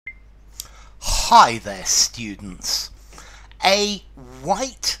Hi there, students. A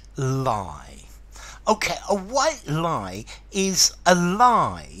white lie. Okay, a white lie is a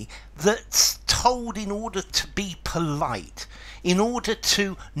lie that's told in order to be polite, in order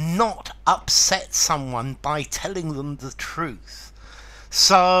to not upset someone by telling them the truth.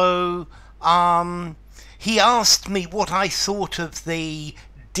 So, he asked me what I thought of the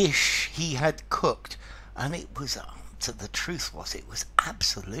dish he had cooked, and it was the truth was it was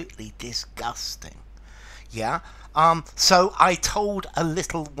absolutely disgusting. Yeah. So I told a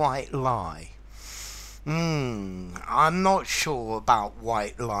little white lie. I'm not sure about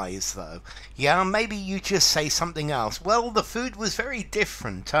white lies though. Yeah, maybe you just say something else. Well, the food was very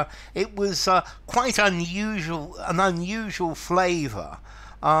different. It was quite unusual, an unusual flavour.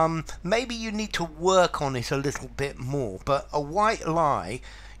 Maybe you need to work on it a little bit more. But a white lie,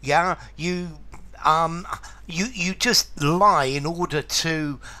 yeah, you just lie in order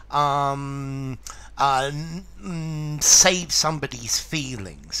to save somebody's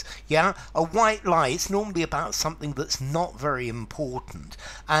feelings. Yeah, a white lie is normally about something that's not very important,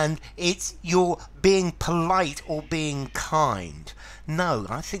 and it's you're being polite or being kind. No,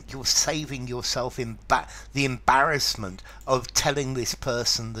 I think you're saving yourself the embarrassment of telling this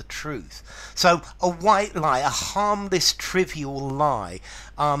person the truth. So a white lie, a harmless, trivial lie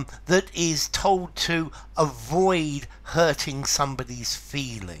that is told to avoid hurting somebody's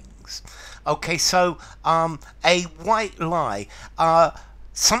feelings. Okay, so a white lie,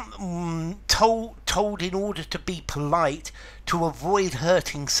 told in order to be polite, to avoid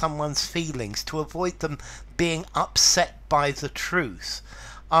hurting someone's feelings, to avoid them being upset by the truth.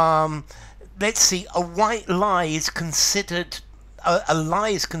 Let's see, a white lie is considered a lie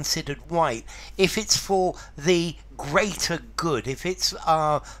is considered white if it's for the greater good, if it's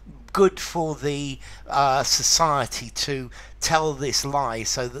good for the society to tell this lie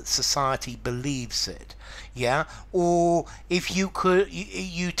so that society believes it. Yeah, or if you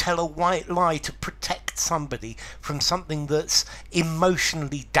tell a white lie to protect somebody from something that's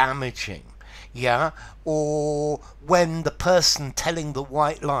emotionally damaging. Yeah, or when the person telling the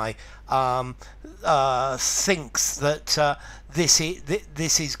white lie thinks that this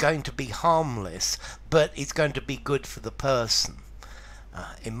is going to be harmless, but it's going to be good for the person.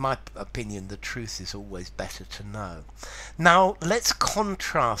 In my opinion, the truth is always better to know. Now, let's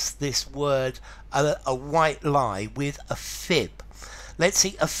contrast this word, a white lie, with a fib. Let's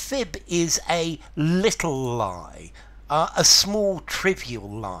see, a fib is a little lie, a small trivial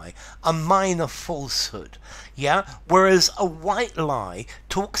lie, a minor falsehood. Yeah, whereas a white lie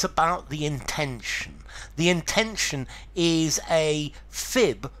talks about the intention. The intention is a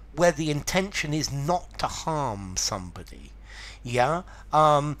fib where the intention is not to harm somebody. Yeah,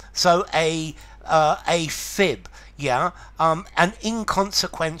 so a fib, yeah, an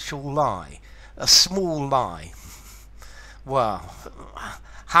inconsequential lie, a small lie. Well,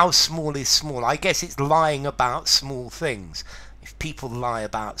 how small is small? I guess it's lying about small things. If people lie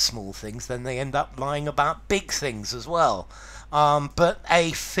about small things, then they end up lying about big things as well. But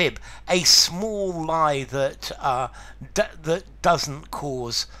a fib, a small lie that that doesn't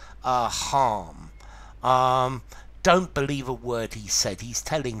cause harm. Don't believe a word he said. He's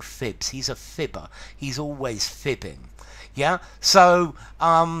telling fibs. He's a fibber. He's always fibbing. Yeah, so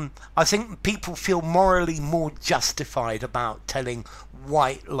I think people feel morally more justified about telling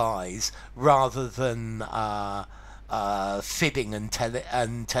white lies rather than fibbing and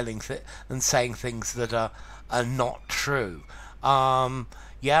saying things that are not true.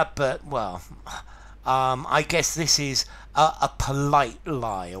 Yeah, but well, I guess this is a polite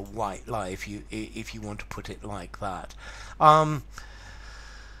lie, a white lie, if you want to put it like that.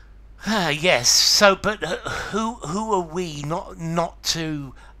 Yes. So, but who are we not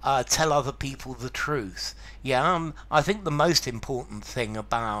to tell other people the truth? Yeah. I think the most important thing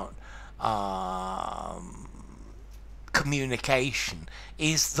about communication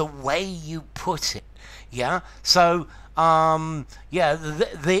is the way you put it. Yeah. So yeah,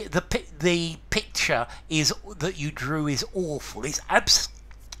 the picture is that you drew is awful. It's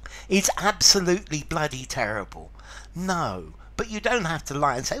absolutely bloody terrible. No, but you don't have to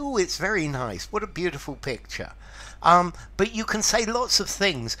lie and say, oh, it's very nice, what a beautiful picture. But you can say lots of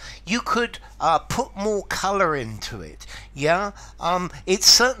things. You could put more colour into it. Yeah, it's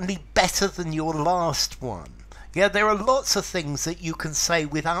certainly better than your last one. Yeah, there are lots of things that you can say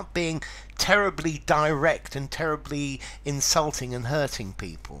without being terribly direct and terribly insulting and hurting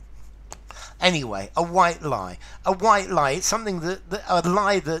people. Anyway, a white lie. A white lie, it's something a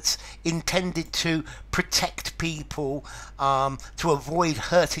lie that's intended to protect people, to avoid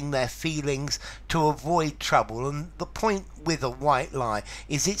hurting their feelings, to avoid trouble. And the point with a white lie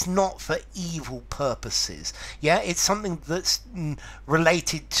is it's not for evil purposes. Yeah, it's something that's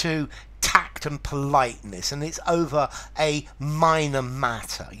related to tact and politeness, and it's over a minor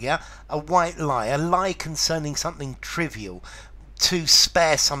matter. Yeah, a white lie, a lie concerning something trivial, to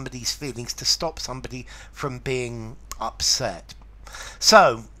spare somebody's feelings, to stop somebody from being upset.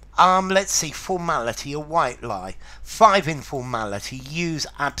 So let's see, formality, a white lie. 5 informality, use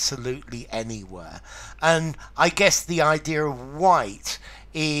absolutely anywhere. And I guess the idea of white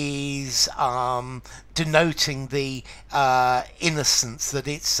is denoting the innocence, that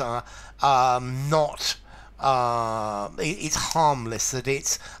it's not it's harmless, that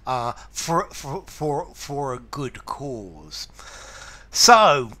it's for a good cause.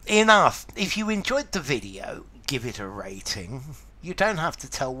 So enough. If you enjoyed the video, give it a rating. You don't have to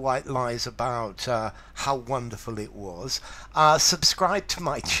tell white lies about how wonderful it was. Subscribe to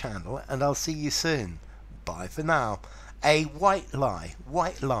my channel and I'll see you soon. Bye for now. A white lie,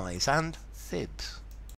 white lies and fibs.